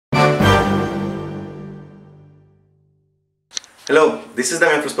Hello, this is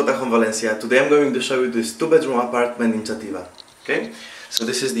Damian from Spotahome Valencia. Today I'm going to show you this 2-bedroom apartment in Chativa. Okay, so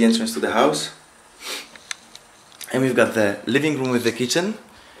this is the entrance to the house. And we've got the living room with the kitchen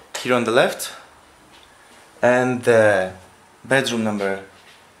here on the left. And the bedroom number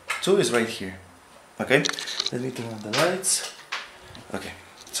 2 is right here. Okay, let me turn on the lights. Okay,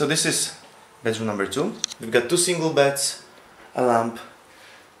 so this is bedroom number 2. We've got 2 single beds, a lamp,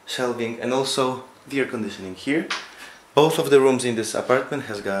 shelving, and also the air conditioning here. Both of the rooms in this apartment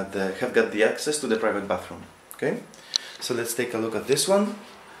have got the access to the private bathroom. Okay, so let's take a look at this one.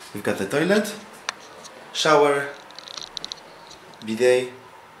 We've got the toilet, shower, bidet,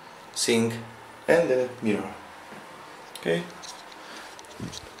 sink, and the mirror. Okay,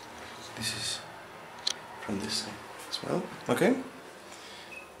 this is from this side as well. Okay,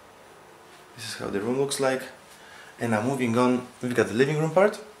 this is how the room looks like. And now moving on, we've got the living room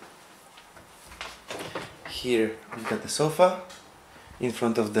part. Here we've got the sofa in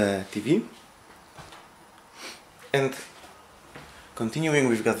front of the TV, and continuing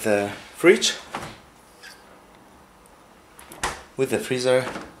we've got the fridge with the freezer,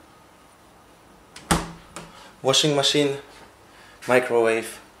 washing machine,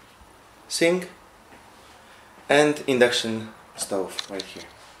 microwave, sink, and induction stove right here.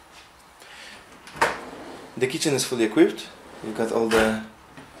 The kitchen is fully equipped. We've got all the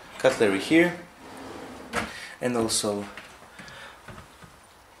cutlery here, and also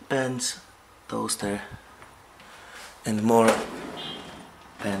pans, toaster, and more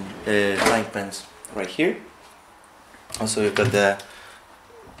frying pans right here. Also you've got the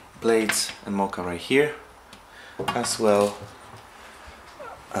plates and mocha right here, as well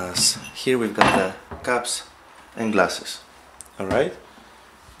as here we've got the cups and glasses. Alright,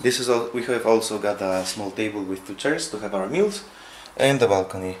 this is all. We have also got a small table with 2 chairs to have our meals, and the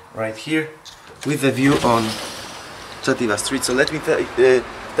balcony right here with a view on Chativa Street. So let me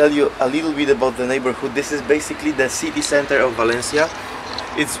tell you a little bit about the neighborhood. This is basically the city center of Valencia.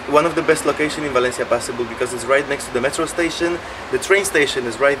 It's one of the best locations in Valencia possible because it's right next to the metro station. The train station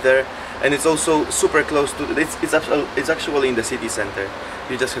is right there, and it's also super close to it's actually in the city center.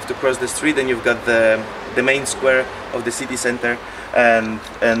 You just have to cross the street and you've got the main square of the city center and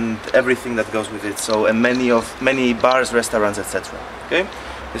everything that goes with it. So, and many bars, restaurants, etc. Okay,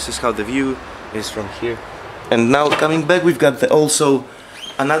 this is how the view is from here. And now coming back, we've got also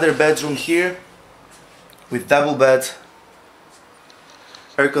another bedroom here with double bed,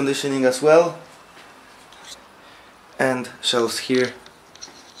 air conditioning as well, and shelves here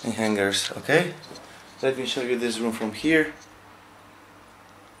and hangers. Okay, let me show you this room from here.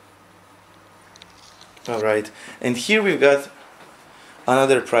 Alright, and here we've got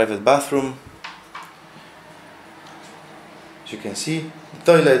another private bathroom. As you can see,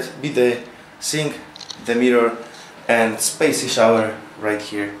 toilet, bidet, sink, the mirror, and spacey shower right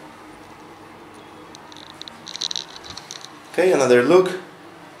here. Okay, another look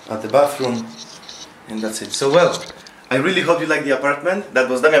at the bathroom, and that's it. So well, I really hope you like the apartment. That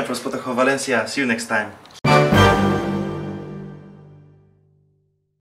was Damian from Spotahome Valencia. See you next time.